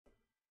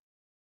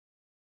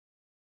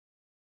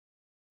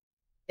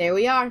There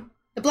we are.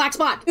 The black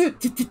spot.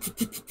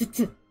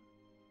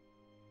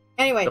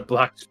 Anyway. The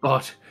black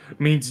spot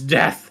means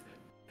death.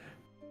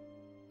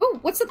 Ooh,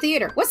 what's the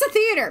theater? What's the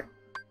theater?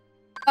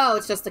 Oh,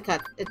 it's just the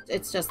cut.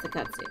 It's just the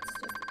cutscene.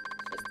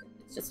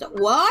 It's just a...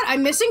 What?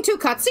 I'm missing 2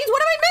 cutscenes?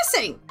 What am I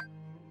missing?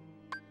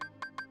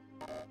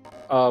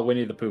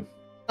 Winnie the Pooh.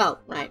 Oh,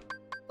 right.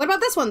 What about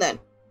this one, then?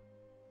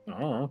 I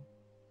don't know.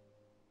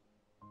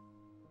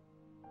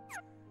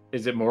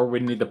 Is it more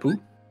Winnie the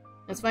Pooh?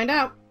 Let's find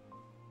out.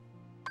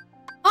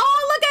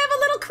 Oh, look, I have a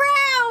little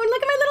crown!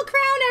 Look at my little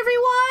crown,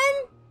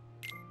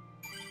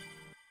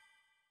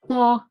 everyone!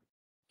 Aw,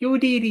 you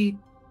did it.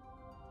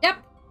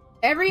 Yep.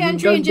 Every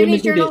entry in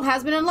Jimmy's journal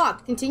has been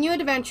unlocked. Continue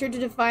adventure to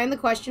define the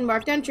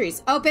question-marked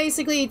entries. Oh,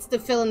 basically, it's to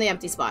fill in the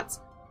empty spots.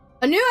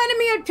 A new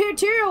enemy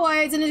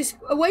materializes and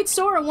awaits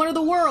Sora in one of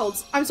the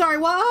worlds. I'm sorry,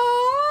 what?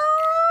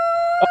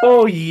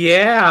 Oh,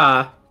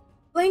 yeah.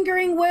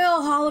 Lingering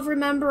Will, Hall of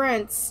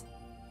Remembrance.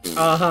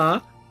 Uh-huh.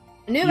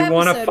 A new you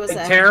wanna episode was fight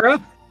ahead.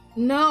 Terra?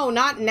 No,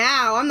 not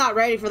now. I'm not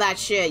ready for that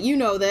shit. You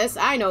know this.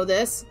 I know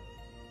this.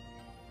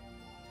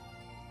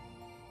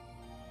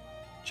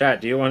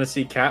 Chat, do you want to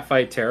see Cat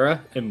fight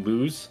Terra and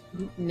lose?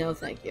 No,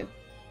 thank you.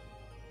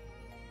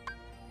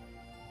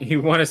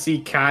 You want to see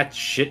Cat's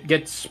shit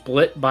get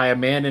split by a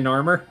man in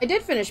armor? I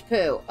did finish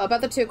Pooh. About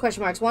the 2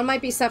 question marks. One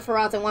might be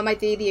Sephiroth and one might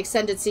be the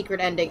extended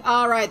secret ending.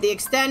 Alright, the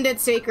extended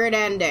secret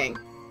ending.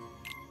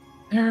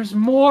 There's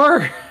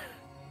more!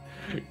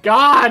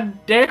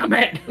 God damn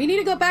it! We need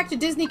to go back to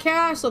Disney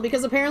Castle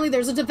because apparently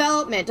there's a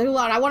development. Hold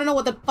on, I want to know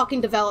what the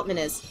fucking development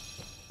is.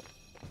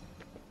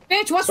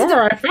 Bitch, what's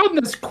Sora, I found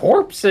this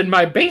corpse in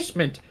my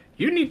basement.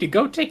 You need to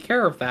go take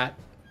care of that.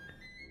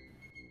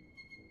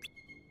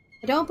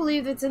 I don't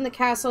believe it's in the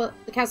castle.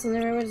 The castle in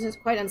the neighborhood is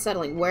quite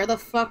unsettling. Where the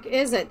fuck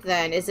is it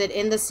then? Is it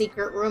in the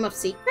secret room of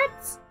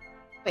secrets?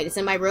 Wait, it's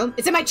in my room?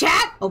 It's in my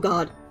chat? Oh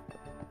god.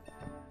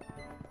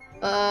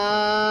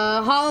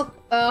 Hall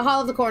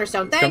of the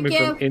Cornerstone. Thank you.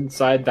 Coming from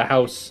inside the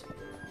house.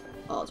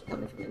 Balls are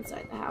coming from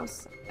inside the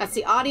house. That's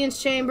the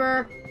audience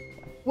chamber.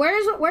 Where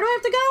do I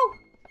have to go?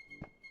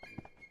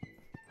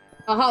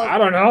 I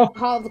don't know.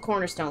 Hall of the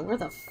Cornerstone. Where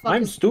the fuck?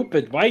 I'm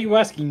stupid. Why are you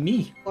asking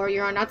me? Or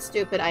you are not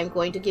stupid. I'm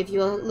going to give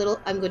you a little.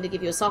 I'm going to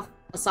give you a soft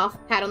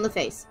pat on the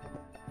face.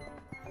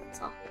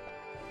 Soft.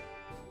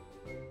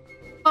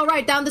 All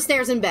right, down the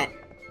stairs in bed.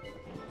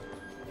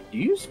 Do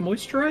you use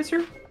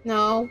moisturizer?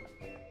 No.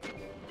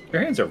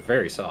 Your hands are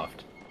very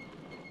soft.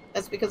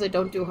 That's because I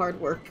don't do hard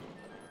work.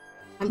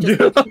 I'm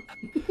just.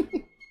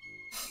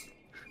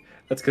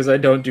 That's because I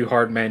don't do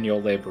hard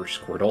manual labor,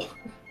 Squirtle.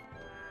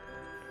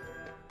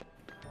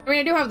 I mean,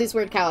 I do have these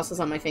weird calluses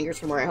on my fingers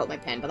from where I hold my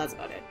pen, but that's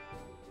about it.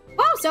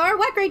 Wow, Sora,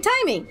 what great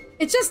timing!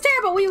 It's just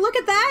terrible. Will you look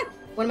at that?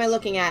 What am I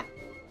looking at?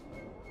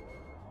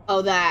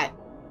 Oh, that.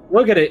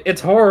 Look at it.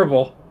 It's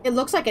horrible. It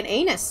looks like an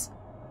anus.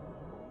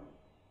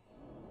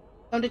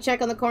 Come to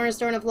check on the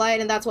cornerstone of light,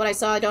 and that's what I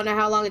saw. I don't know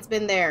how long it's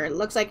been there. It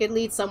looks like it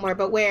leads somewhere,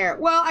 but where?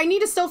 Well, I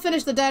need to still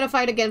finish the data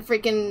fight against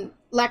freaking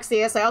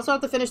Lexius. I also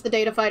have to finish the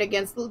data fight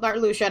against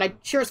Marluxia, and I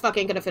sure as fuck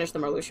ain't gonna finish the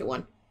Marluxia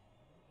one.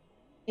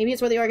 Maybe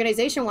it's where the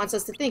organization wants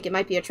us to think. It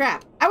might be a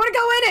trap. I want to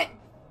go in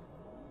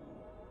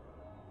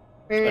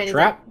it! A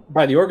trap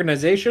by the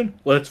organization?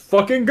 Let's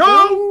fucking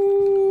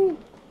go!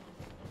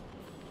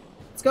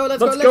 Let's go,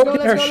 let's go.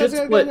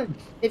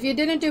 If you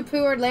didn't do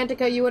Pooh or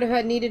Atlantica, you would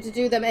have needed to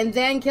do them and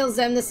then kill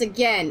Xemnas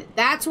again.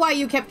 That's why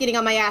you kept getting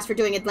on my ass for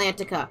doing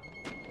Atlantica.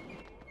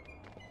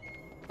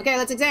 Okay,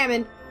 let's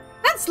examine.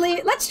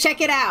 Let's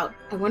check it out.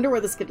 I wonder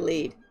where this could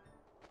lead.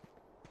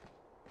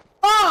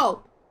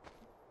 Oh!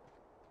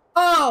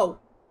 Oh!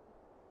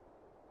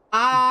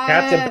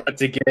 Cat's about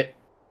to get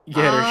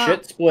her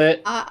shit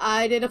split.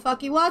 I did a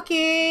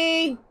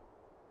fucky-wucky.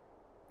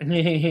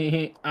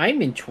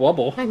 I'm in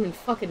trouble. I'm in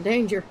fucking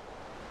danger.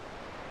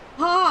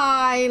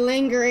 Hi,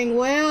 Lingering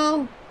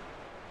Will.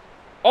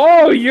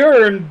 Oh,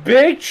 you're in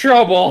big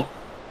trouble.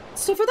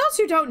 So for those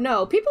who don't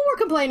know, people were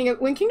complaining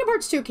when Kingdom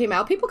Hearts 2 came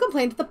out, people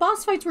complained that the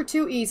boss fights were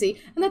too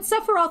easy and that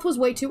Sephiroth was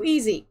way too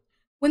easy.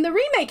 When the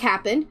remake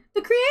happened,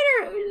 the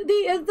creator,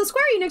 the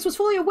Square Enix was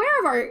fully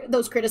aware of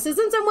those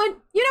criticisms and went,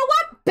 you know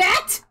what,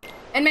 bet,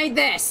 and made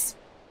this.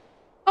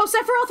 Oh,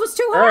 Sephiroth was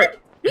too hard?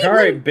 All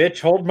right,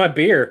 bitch, hold my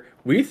beer.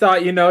 We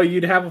thought,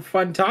 you'd have a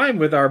fun time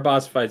with our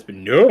boss fights, but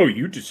no,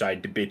 you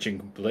decided to bitch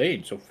and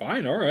complain. So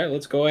fine, all right,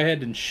 let's go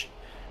ahead and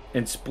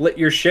split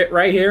your shit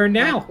right here and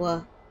now.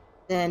 Well,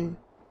 then.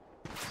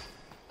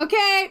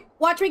 Okay,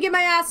 watch me get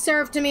my ass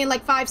served to me in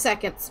like 5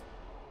 seconds.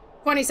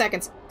 20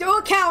 seconds. Do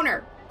a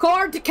counter.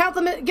 Cord to count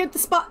them. Get the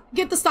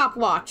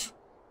stopwatch.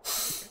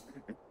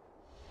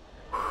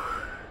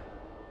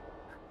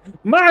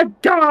 My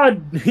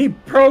God, he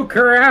broke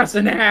her ass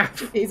in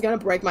half. He's gonna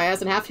break my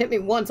ass in half. Hit me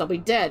once, I'll be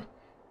dead.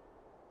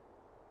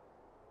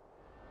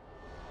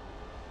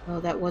 Oh,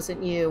 that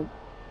wasn't you.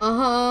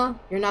 Uh-huh.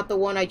 You're not the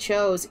one I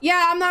chose.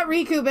 Yeah, I'm not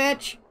Riku,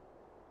 bitch.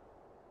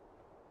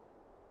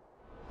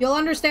 You'll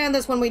understand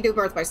this when we do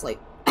Birth by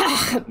Sleep.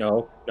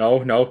 No.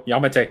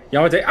 Yamate.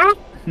 Ah!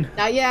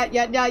 Not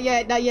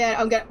yet.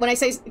 I'm gonna. When I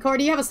say, Corey,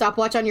 do you have a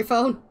stopwatch on your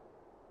phone?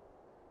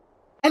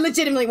 I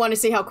legitimately want to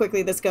see how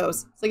quickly this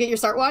goes. So get your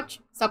stopwatch.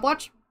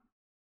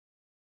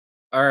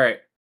 All right.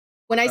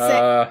 When I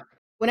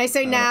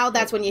say now,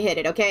 that's when you hit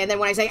it, okay? And then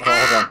when I say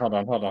hold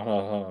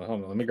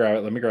on. Let me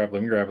grab it.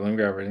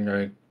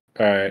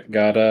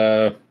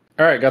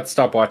 All right, got the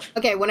stopwatch.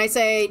 Okay, when I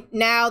say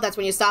now, that's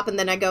when you stop, and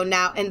then I go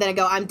now, and then I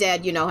go, I'm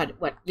dead. You know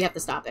what? You have to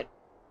stop it.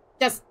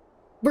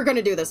 We're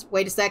gonna do this.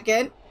 Wait a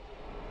second.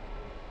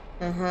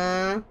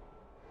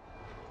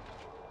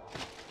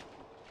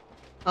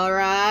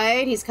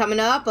 Alright, he's coming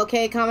up.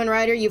 Okay, Kamen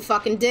Rider, you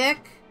fucking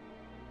dick.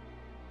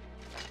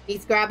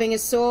 He's grabbing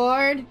his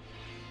sword.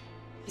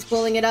 He's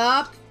pulling it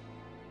up.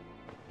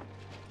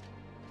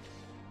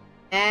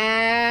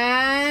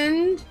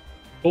 And...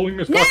 pulling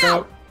this fuck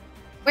out.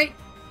 Wait.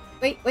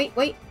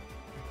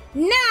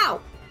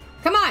 Now!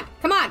 Come on.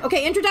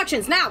 Okay,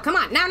 introductions, now. Come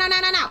on, now.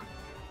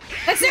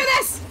 Let's do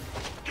this!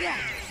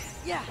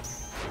 Yeah.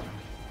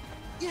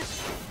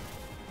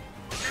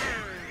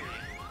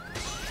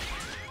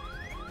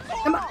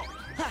 Come on.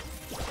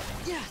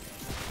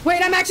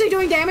 Wait, I'm actually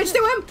doing damage to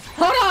him?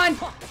 Hold on.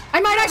 I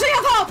might actually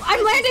have hope.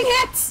 I'm landing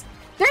hits.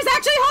 There's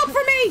actually hope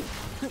for me.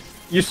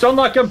 You stun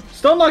lock him.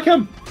 Stun lock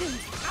him.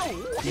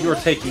 You are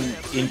taking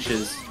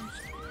inches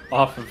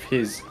off of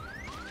his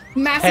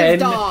massive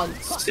dog.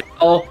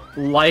 Cell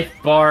life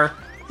bar.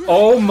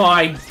 Oh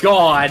my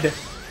god.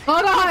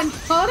 Hold on.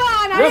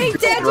 I ain't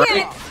dead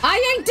yet.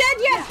 I ain't dead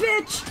yet,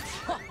 bitch.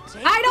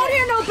 I don't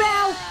hear no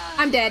bell.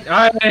 I'm dead.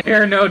 I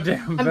hear no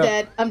damn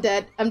bell. I'm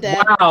dead.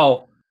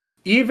 Wow.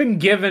 Even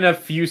given a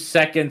few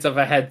seconds of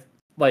a head,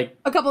 like...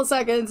 a couple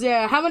seconds,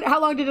 yeah. How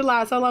long did it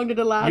last?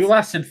 You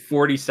lasted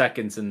 40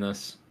 seconds in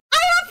this. I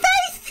have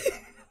faith!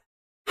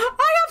 I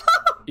have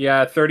hope!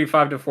 Yeah,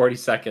 35 to 40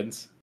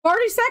 seconds.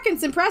 40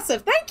 seconds,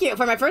 impressive. Thank you.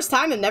 For my first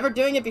time and never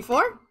doing it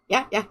before.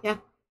 Yeah.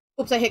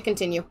 Oops, I hit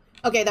continue.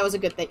 Okay, that was a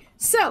good thing.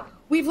 So,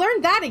 we've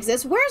learned that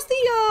exists. Where's the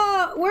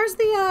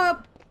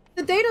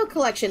data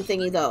collection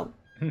thingy, though?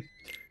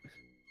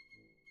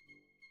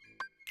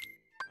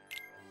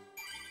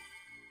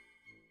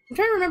 I'm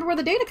trying to remember where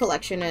the data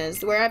collection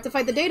is, where I have to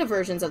fight the data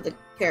versions of the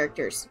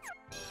characters.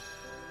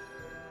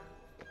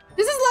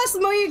 This is less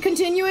me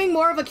continuing,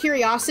 more of a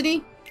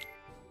curiosity.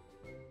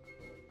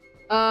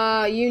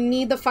 You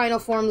need the final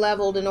form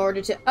leveled in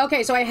order to...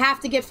 okay, so I have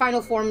to get final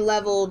form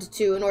leveled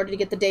in order to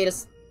get the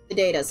datas.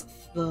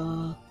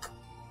 Fuck.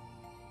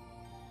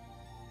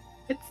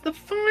 It's the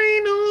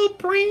final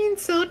brain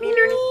cell.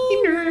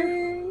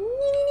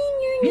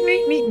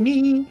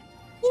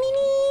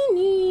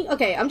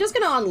 Okay, I'm just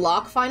gonna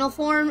unlock final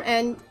form,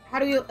 and how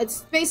do you...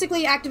 it's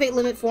basically activate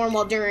limit form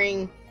while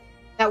during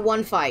that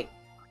one fight.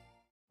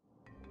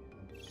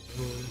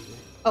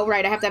 Oh,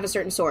 right, I have to have a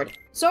certain sword.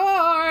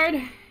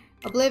 Sword!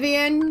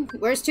 Oblivion.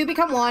 Where's two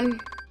become one?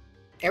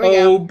 There we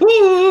go. Oh,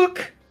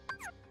 book!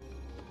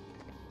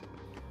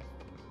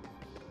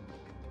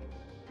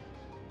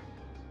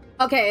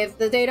 Okay, if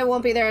the data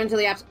won't be there until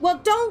the abs... well,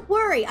 don't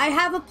worry, I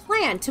have a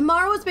plan.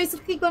 Tomorrow is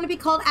basically going to be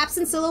called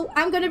Absencilla.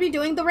 I'm going to be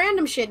doing the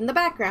random shit in the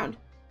background.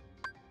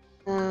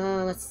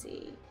 Let's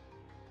see.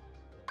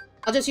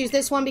 I'll just use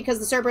this one because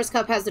the Cerberus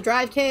Cup has the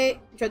drive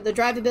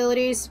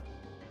abilities.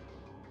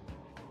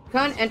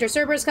 Come on, enter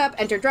Cerberus Cup,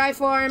 enter drive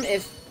form.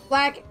 If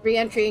black,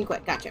 re-entry and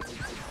quit. Gotcha.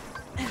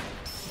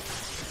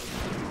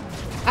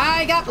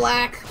 I got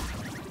black.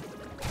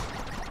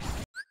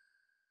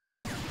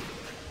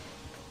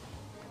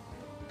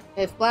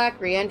 If black,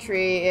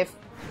 re-entry. If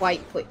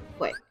white, quit.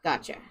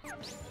 Gotcha.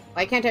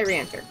 Why can't I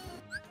re-enter?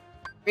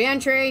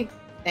 Re-entry.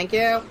 Thank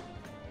you.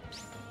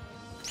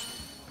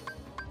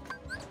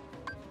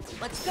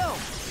 Let's go.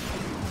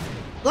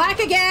 Black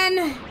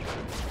again.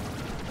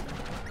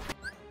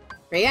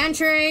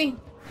 Re-entry.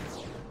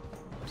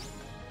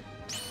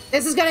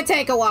 This is gonna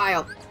take a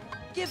while.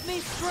 Give me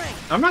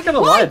strength. I'm not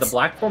gonna lie, the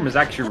black form is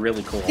actually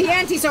really cool. The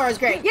anti-sor is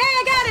great. Yeah,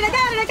 I got it.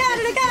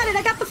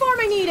 I got the form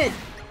I needed.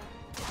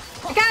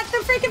 I got the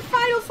freaking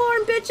final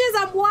form, bitches.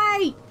 I'm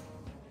white.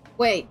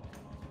 Wait.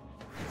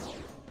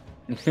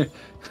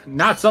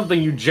 Not something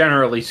you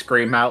generally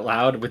scream out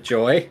loud with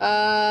joy.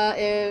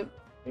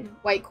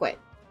 White quit.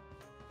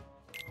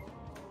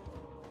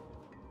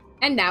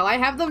 And now I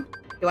have the...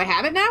 do I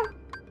have it now?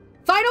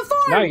 Final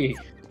form! Yay,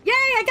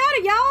 I got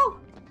it, y'all!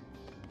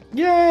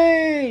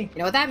 Yay! You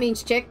know what that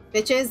means,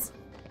 bitches?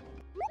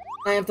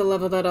 I have to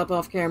level that up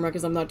off camera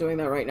because I'm not doing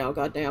that right now,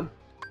 goddamn.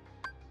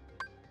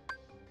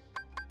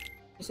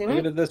 Look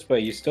at it this way,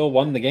 you still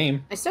won the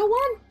game. I still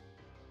won.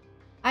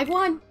 I've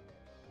won.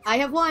 I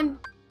have won.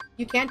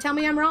 You can't tell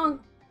me I'm wrong.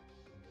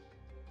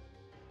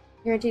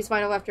 Guarantees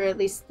final after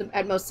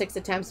at most 6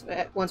 attempts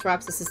once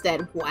Roxas is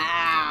dead.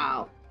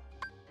 Wow.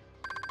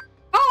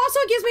 Oh, also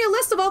it gives me a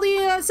list of all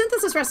the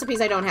synthesis recipes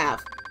I don't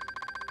have.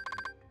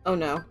 Oh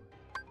no.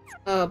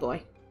 Oh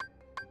boy.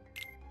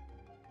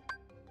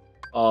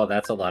 Oh,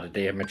 that's a lot of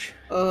damage.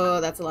 Oh,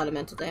 that's a lot of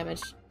mental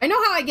damage. I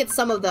know how I get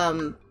some of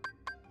them.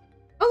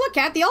 Oh look,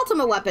 Cat, the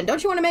ultimate weapon.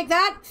 Don't you want to make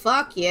that?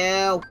 Fuck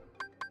you.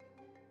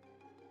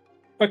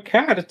 But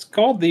Cat, it's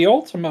called the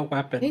ultimate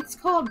weapon. It's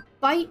called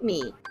Bite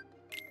Me.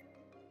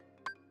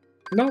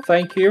 No,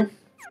 thank you.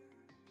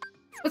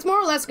 What's more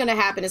or less gonna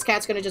happen is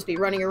Cat's gonna just be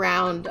running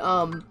around,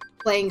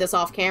 playing this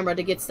off camera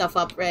to get stuff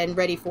up and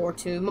ready for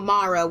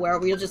tomorrow, where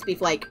we'll just be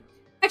like,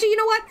 actually, you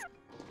know what?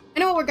 I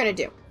know what we're gonna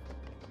do.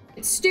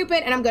 It's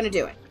stupid, and I'm gonna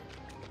do it.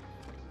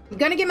 I'm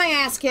gonna get my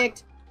ass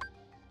kicked.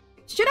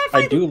 Should I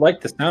fight? I do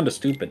like the sound of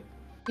stupid.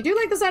 You do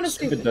like the sound of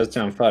stupid? Stupid does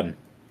sound fun.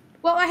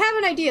 Well, I have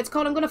an idea. It's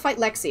called I'm gonna fight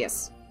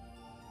Lexius.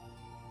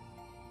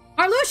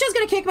 Marluxia's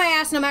gonna kick my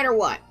ass no matter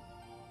what.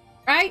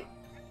 Right?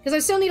 Because I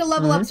still need to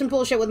level up some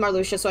bullshit with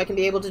Marluxia so I can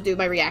be able to do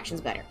my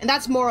reactions better. And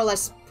that's more or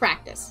less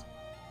practice.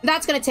 And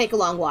that's gonna take a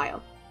long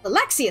while. The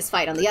Lexius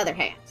fight, on the other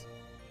hand.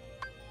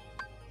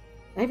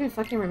 Do I even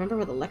fucking remember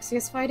where the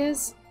Lexius fight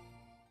is?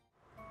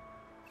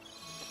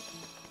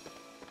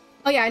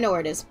 Oh yeah, I know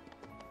where it is.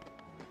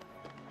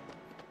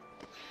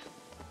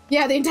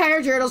 Yeah, the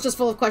entire journal's just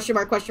full of question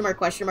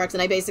marks,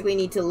 and I basically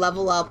need to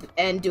level up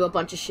and do a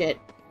bunch of shit.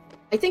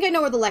 I think I know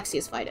where the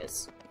Lexius fight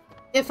is.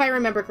 If I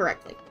remember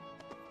correctly.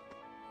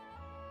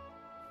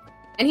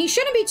 And he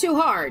shouldn't be too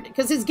hard,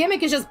 because his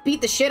gimmick is just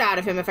beat the shit out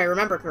of him, if I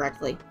remember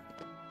correctly.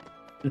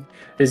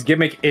 His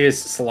gimmick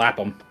is slap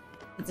him.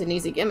 It's an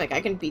easy gimmick.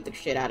 I can beat the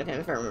shit out of him,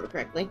 if I remember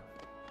correctly.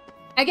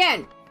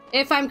 Again,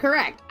 if I'm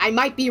correct. I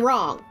might be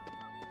wrong.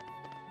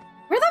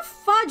 Where the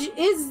fudge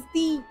is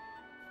the...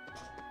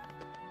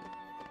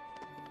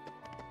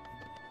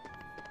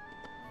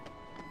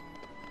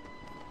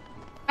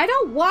 I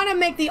don't want to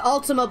make the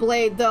Ultima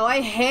Blade, though.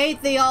 I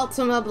hate the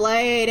Ultima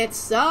Blade. It's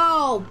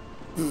so...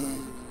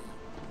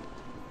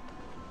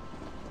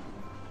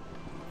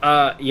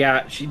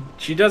 Yeah,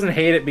 she doesn't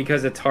hate it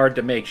because it's hard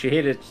to make. She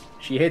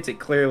hates it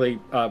clearly,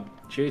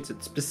 she hates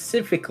it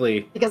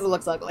specifically... because it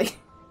looks ugly.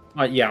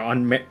 Yeah,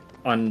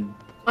 on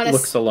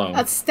looks alone.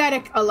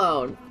 Aesthetic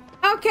alone.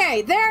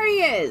 Okay, there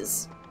he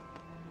is!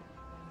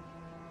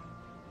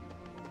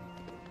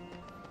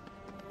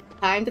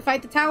 Time to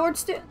fight the tower...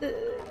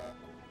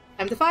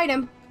 Time to fight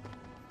him.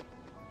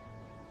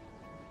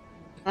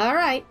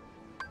 Alright.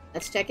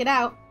 Let's check it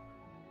out.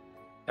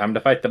 Time to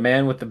fight the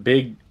man with the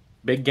big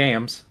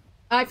gams.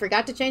 I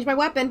forgot to change my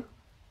weapon.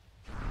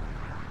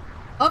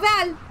 Oh,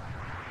 Val!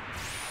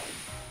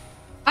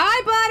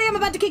 Hi, buddy! I'm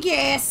about to kick your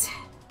ass!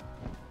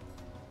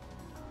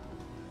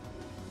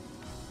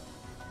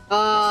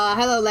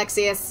 Hello,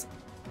 Lexius.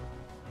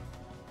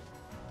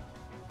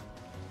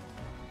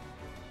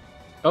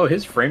 Oh,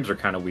 his frames are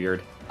kind of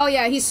weird. Oh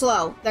yeah, he's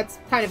slow. That's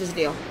kind of his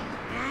deal.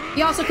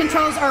 He also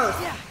controls Earth.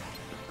 Yeah.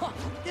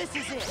 This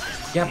is it.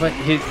 Yeah, but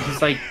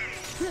his like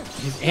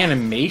his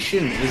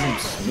animation isn't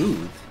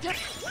smooth.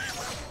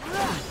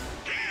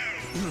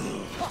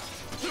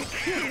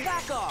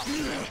 Back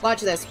off.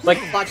 Watch this.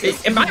 Like, watch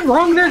this. Am I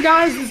wrong there,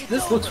 guys?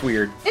 This looks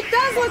weird. It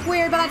does look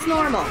weird, but that's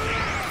normal.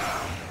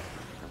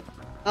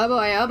 Oh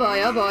boy, oh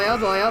boy, oh boy, oh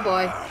boy, oh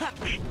boy.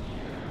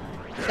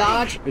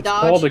 Dodge, It's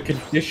dodge. called a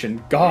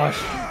condition. Gosh.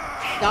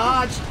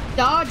 Dodge,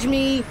 dodge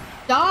me,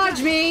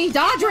 dodge me,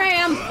 dodge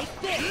ram.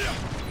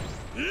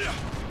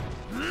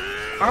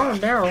 Oh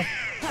no,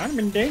 I'm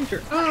in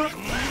danger.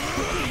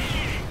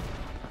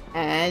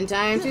 And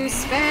time to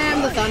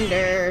spam the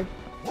thunder.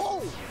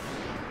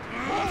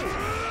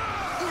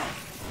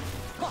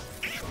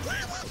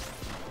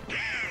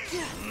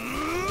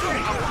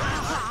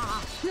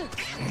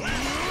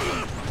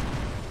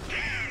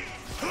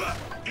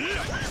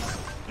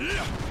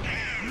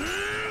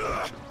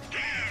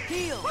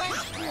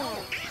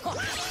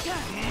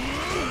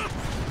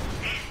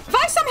 If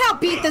I somehow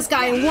beat this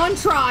guy in one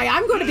try,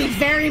 I'm going to be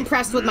very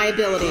impressed with my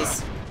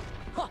abilities.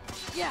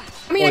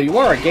 I mean, Well, you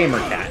are a gamer,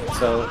 Cat,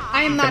 so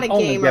I am not a you can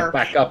only gamer. get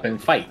back up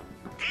and fight.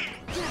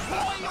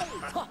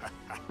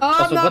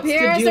 Oh, Also, no, what's the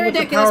here's deal the with the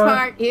ridiculous power?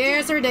 part.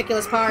 Here's the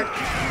ridiculous part.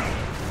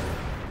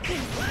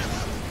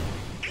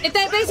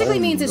 That basically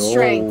means his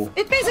strength.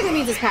 It basically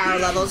means his power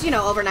levels. You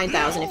know, over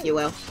 9,000, if you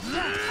will.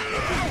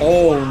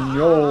 Oh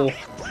no.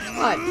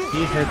 What?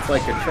 He hits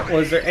like a...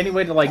 Was there any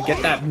way to like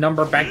get that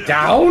number back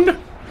down?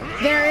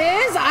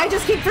 There is. I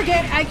just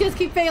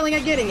keep failing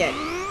at getting it.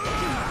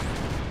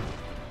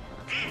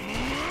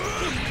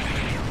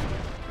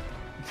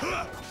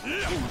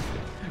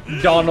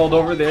 Donald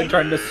over there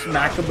trying to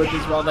smack him with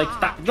his rod, like,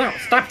 stop, no,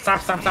 stop.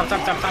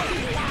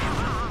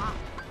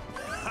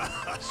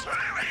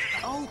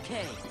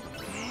 Okay.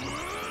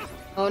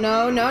 Oh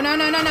no,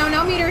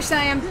 no meter,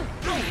 Sam.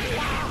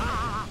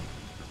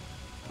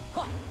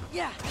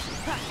 Yeah.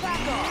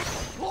 Back off.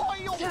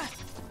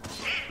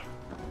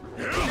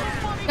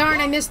 Darn,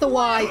 I missed the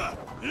Y.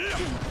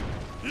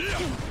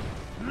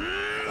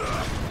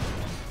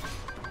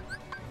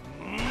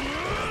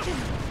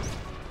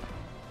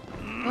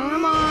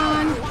 Come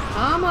on,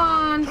 come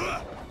on.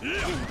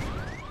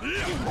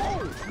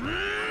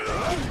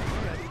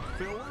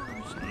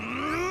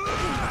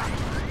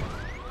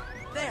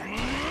 There.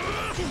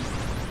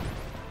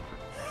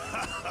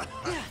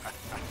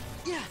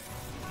 Yeah.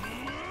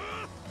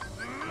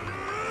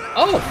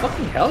 Oh,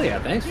 fucking hell yeah,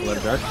 thanks,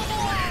 Flipdart.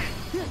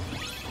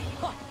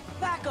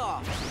 Back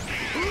off.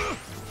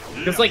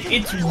 Because, like,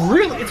 it's a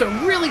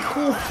really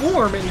cool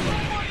form, and,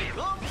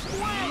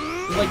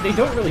 like, they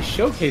don't really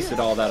showcase it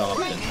all that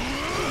often.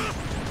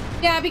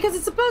 Yeah, because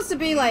it's supposed to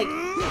be like...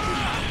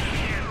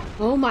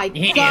 Oh my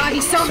Yeah, god,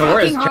 he's so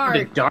Sora's fucking hard.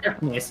 turned to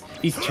darkness.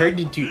 He's turned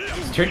into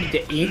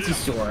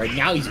anti-Sora, and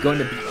now he's going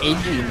to be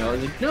angry, you know?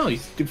 Like, no, he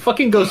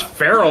fucking goes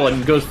feral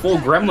and goes full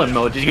gremlin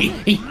mode.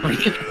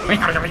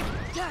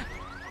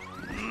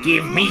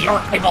 Give me your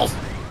eyeballs!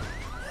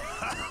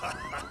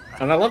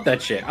 And I love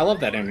that shit. I love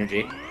that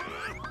energy.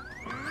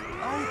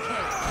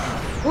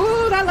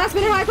 Ooh, that last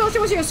minute high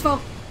potion was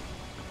useful.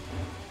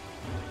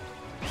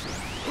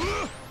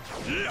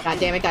 God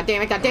damn it, god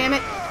damn it, god damn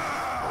it.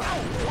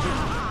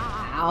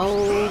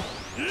 Ow.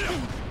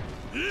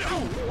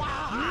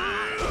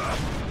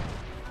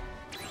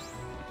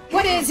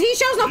 What is? He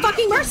shows no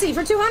fucking mercy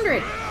for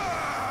 200.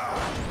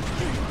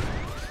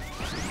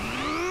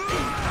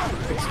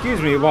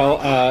 Excuse me while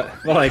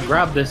I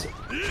grab this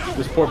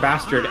poor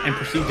bastard and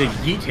proceed to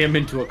yeet him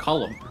into a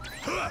column.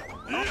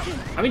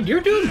 I mean,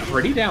 you're doing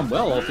pretty damn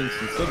well, all things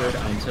considered,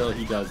 until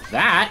he does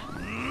that.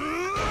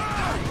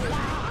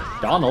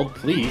 Donald,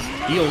 please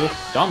heal.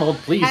 Donald,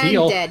 please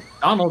heal. Dead.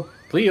 Donald,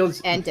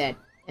 please. And dead.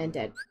 And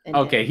dead. And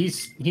okay, dead.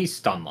 he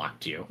stun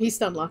locked you. He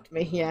stun locked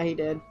me. Yeah, he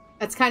did.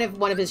 That's kind of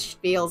one of his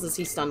spiels, is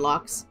he stun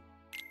locks.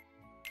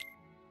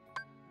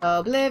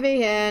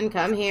 Oblivion,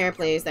 come here,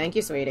 please. Thank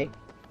you, sweetie.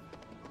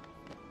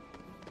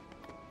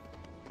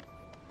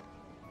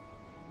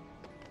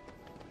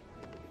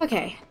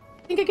 Okay.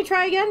 Think I could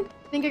try again?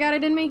 Think I got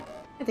it in me?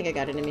 I think I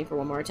got it in me for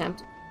one more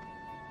attempt.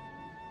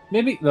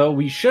 Maybe, though,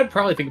 we should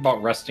probably think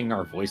about resting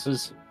our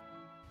voices.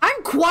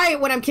 I'm quiet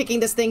when I'm kicking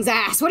this thing's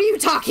ass. What are you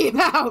talking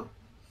about?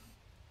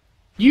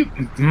 You...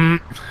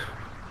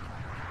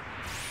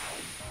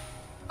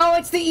 Oh,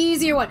 it's the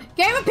easier one.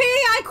 Gatekeeping,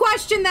 I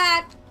question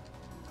that.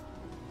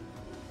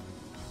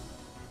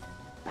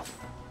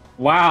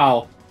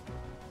 Wow.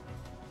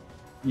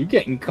 You're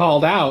getting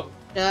called out.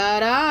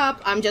 Shut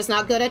up. I'm just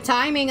not good at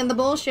timing and the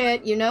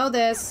bullshit. You know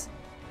this.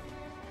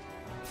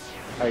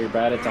 Oh, you're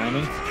bad at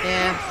timing?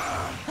 Yeah.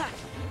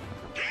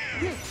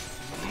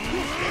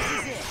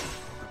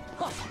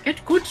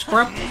 It's good,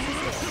 Scrub.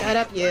 Shut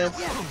up, you.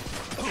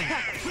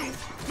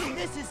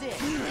 This is it.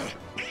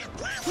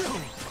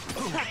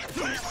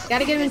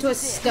 Gotta get him into a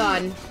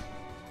stun.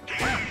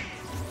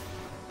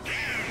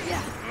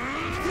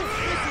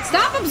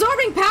 Stop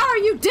absorbing power,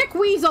 you dick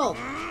weasel!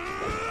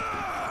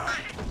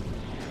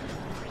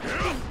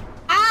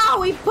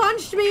 Ow! He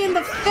punched me in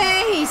the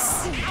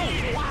face!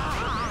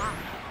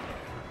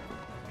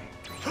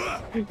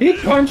 He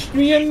punched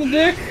me in the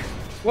dick?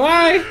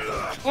 Why?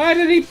 Why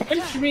did he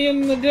punch me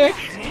in the dick?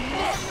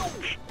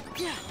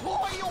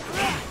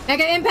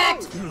 Mega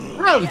impact!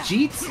 Oh,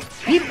 Jeets.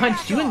 He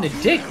punched you in the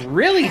dick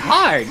really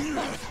hard.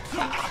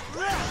 Come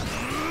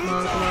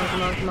on, come on,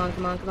 come on, come on,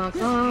 come on, come on,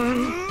 come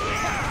on.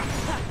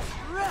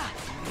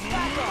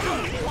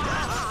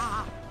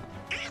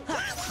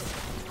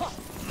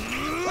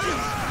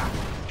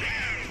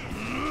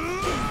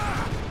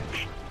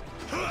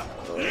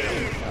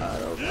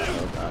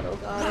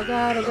 Oh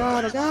god, oh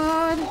god, oh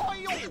god, oh god.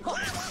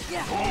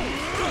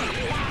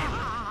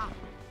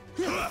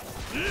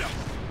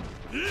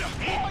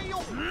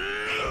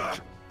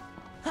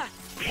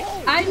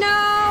 I know!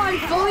 I'm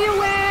fully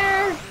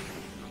aware!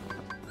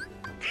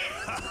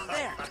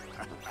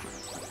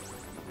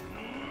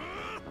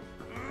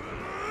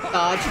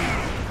 Dodge.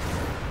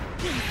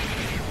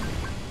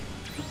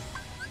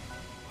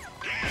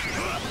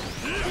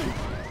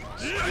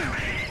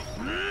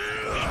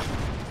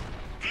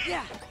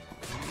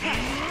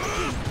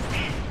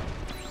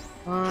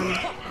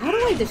 How do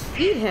I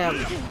defeat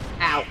him?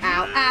 Ow,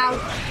 ow,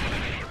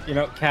 ow. You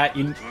know, Kat,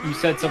 you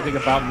said something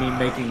about me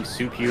making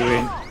Supu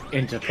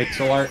into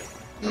pixel art.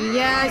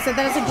 Yeah, I said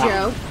that as a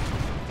joke.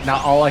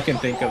 Now all I can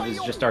think of is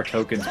just our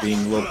tokens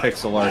being little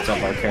pixel arts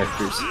of our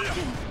characters.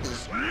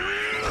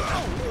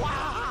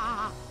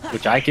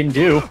 Which I can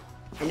do.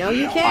 I know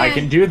you can. I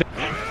can do that.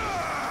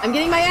 I'm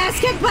getting my ass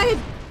kicked by a...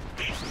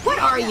 What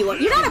are you?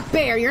 You're not a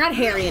bear. You're not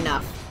hairy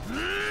enough.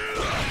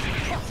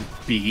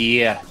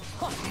 Yeah.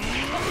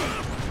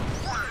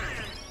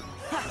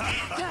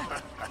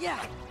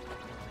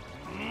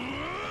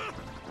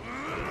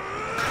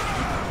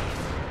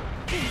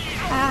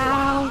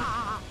 Ow.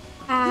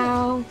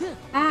 Ow.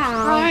 Ow.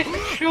 I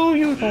show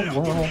you the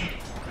world.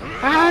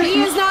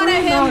 He is not a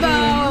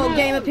himbo,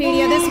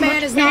 Gamepedia. This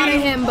man is not a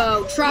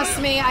himbo.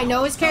 Trust me, I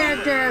know his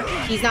character.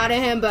 He's not a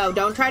himbo.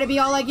 Don't try to be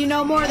all like you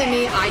know more than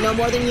me. I know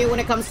more than you when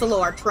it comes to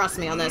lore. Trust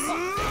me on this.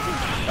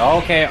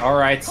 Okay,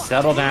 alright,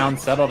 settle down,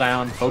 settle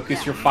down.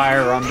 Focus your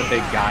fire on the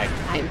big guy.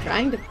 I'm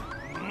trying to...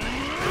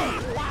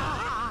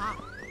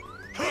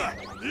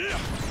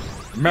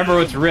 Remember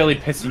what's really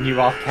pissing you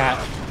off, Kat?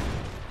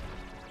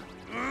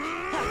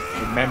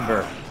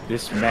 Remember,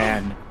 this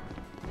man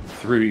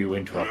threw you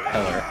into a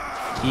pillar.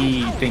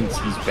 He thinks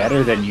he's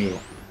better than you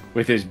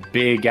with his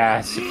big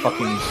ass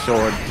fucking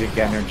sword dick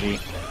energy.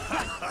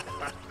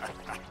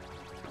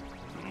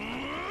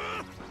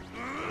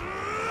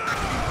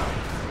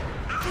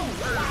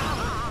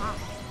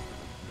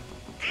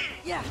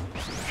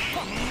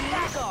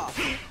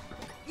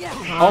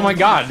 Oh my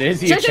god,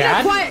 is he a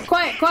Chad? Quiet,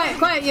 quiet, quiet,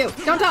 quiet, you.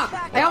 Don't talk.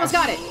 I almost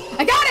got it.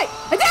 I got it!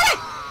 I did it!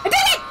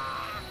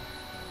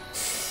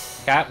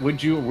 Kat,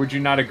 would you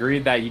not agree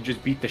that you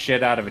just beat the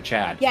shit out of a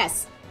Chad?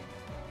 Yes.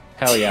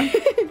 Hell yeah.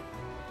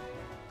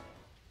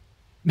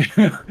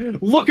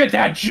 Look at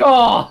that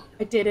jaw!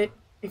 I did it.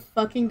 I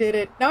fucking did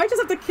it. Now I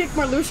just have to kick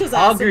Marluxia's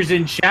ass. Augers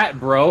in chat,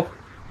 bro.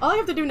 All I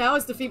have to do now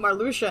is defeat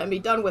Marluxia and be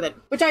done with it.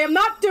 Which I am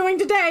not doing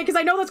today, because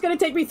I know that's going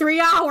to take me 3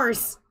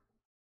 hours!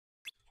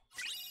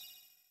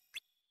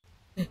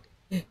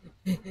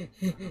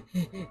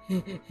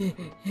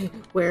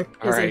 Where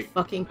is a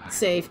fucking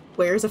save?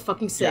 Where is a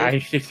fucking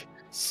save? Yeah,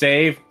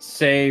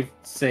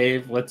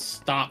 save. Let's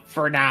stop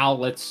for now.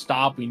 Let's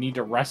stop. We need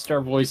to rest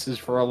our voices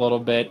for a little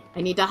bit.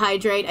 I need to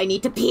hydrate. I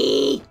need to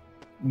pee!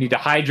 Need to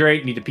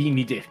hydrate, need to pee,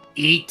 need to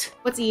eat.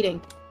 What's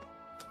eating?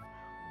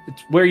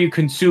 It's where you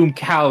consume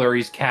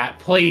calories, Kat,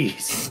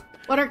 please.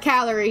 What are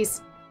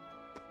calories?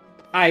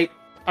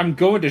 I'm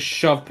going to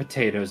shove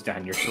potatoes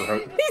down your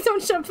throat. Please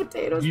don't shove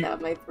potatoes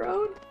down my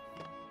throat.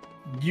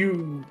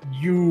 You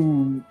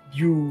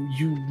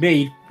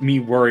made me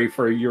worry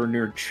for your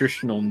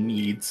nutritional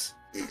needs.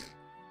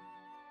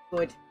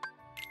 Good.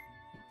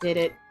 I did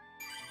it.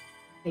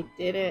 I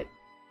did it.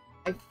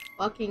 I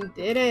fucking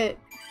did it.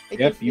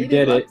 Yep, you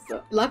did it.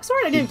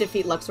 Luxord? I didn't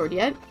defeat Luxord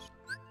yet.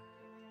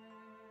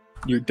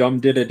 You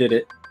dumb did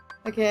it.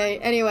 Okay,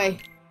 anyway.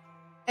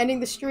 Ending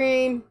the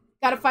stream.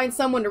 Gotta find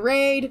someone to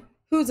raid.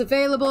 Who's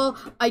available?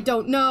 I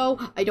don't know.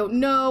 I don't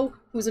know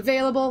who's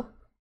available.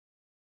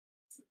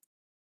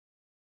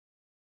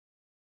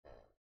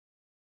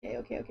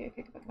 Okay.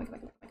 Come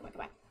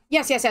on.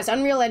 Yes.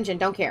 Unreal Engine.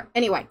 Don't care.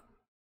 Anyway.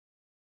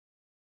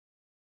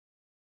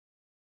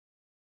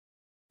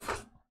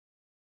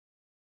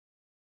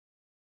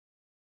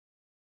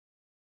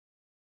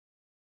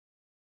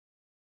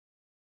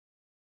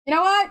 You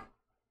know what?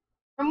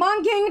 From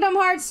one Kingdom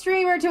Hearts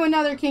streamer to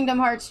another Kingdom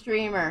Hearts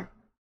streamer.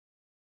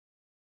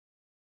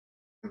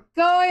 We're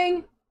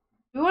going... Do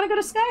we want to go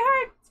to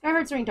Skyheart?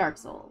 Skyheart's doing Dark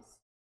Souls.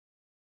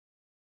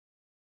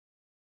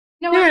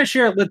 You know what? Yeah,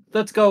 sure.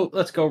 Let's go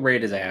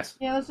raid his ass.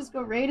 Yeah, let's just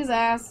go raid his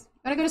ass.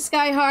 Gotta go to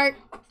Skyheart.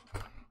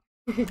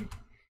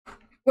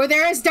 Where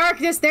there is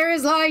darkness, there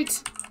is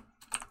light.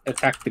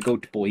 Attack the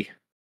goat boy.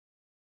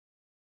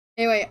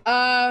 Anyway,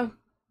 ad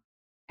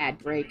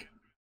break.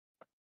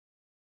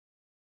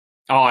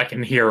 Oh, I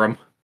can hear him.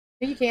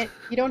 No, you can't.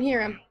 You don't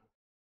hear him.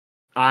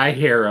 I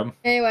hear him.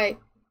 Anyway,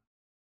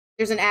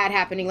 there's an ad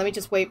happening. Let me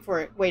just wait for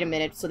it. Wait a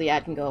minute so the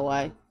ad can go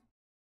away.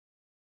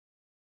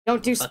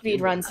 Don't do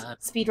speed runs.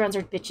 Speed runs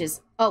are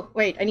bitches. Oh,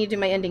 wait. I need to do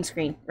my ending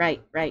screen.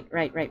 Right. Ending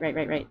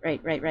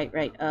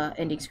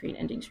screen.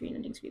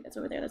 That's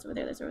over there.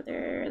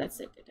 That's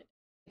it.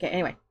 Okay,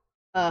 anyway.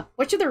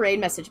 What should the raid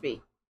message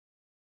be?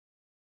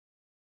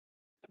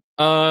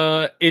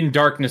 In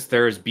darkness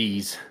there is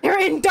bees.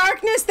 In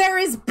darkness there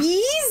is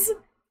bees?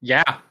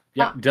 Yeah.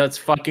 Let's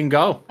fucking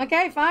go.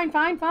 Okay, fine.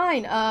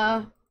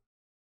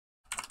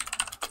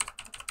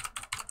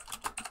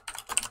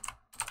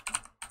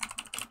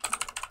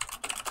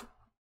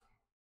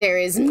 There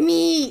is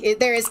me.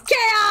 There is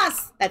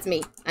chaos. That's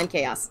me. I'm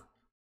chaos.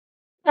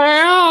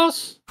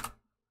 Chaos.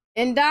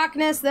 In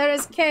darkness, there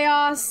is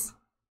chaos.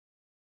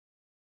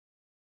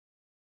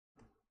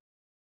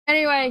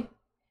 Anyway,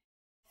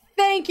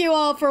 thank you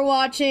all for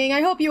watching.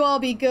 I hope you all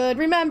be good.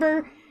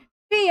 Remember,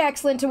 be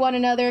excellent to one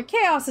another.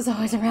 Chaos is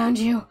always around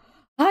you.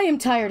 I am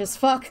tired as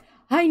fuck.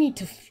 I need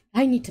to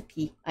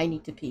pee.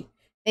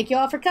 Thank you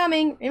all for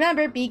coming.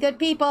 Remember, be good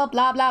people.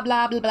 Blah, blah,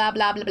 blah, blah, blah,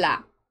 blah, blah,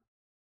 blah.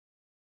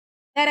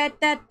 Da da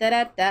da da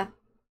da da.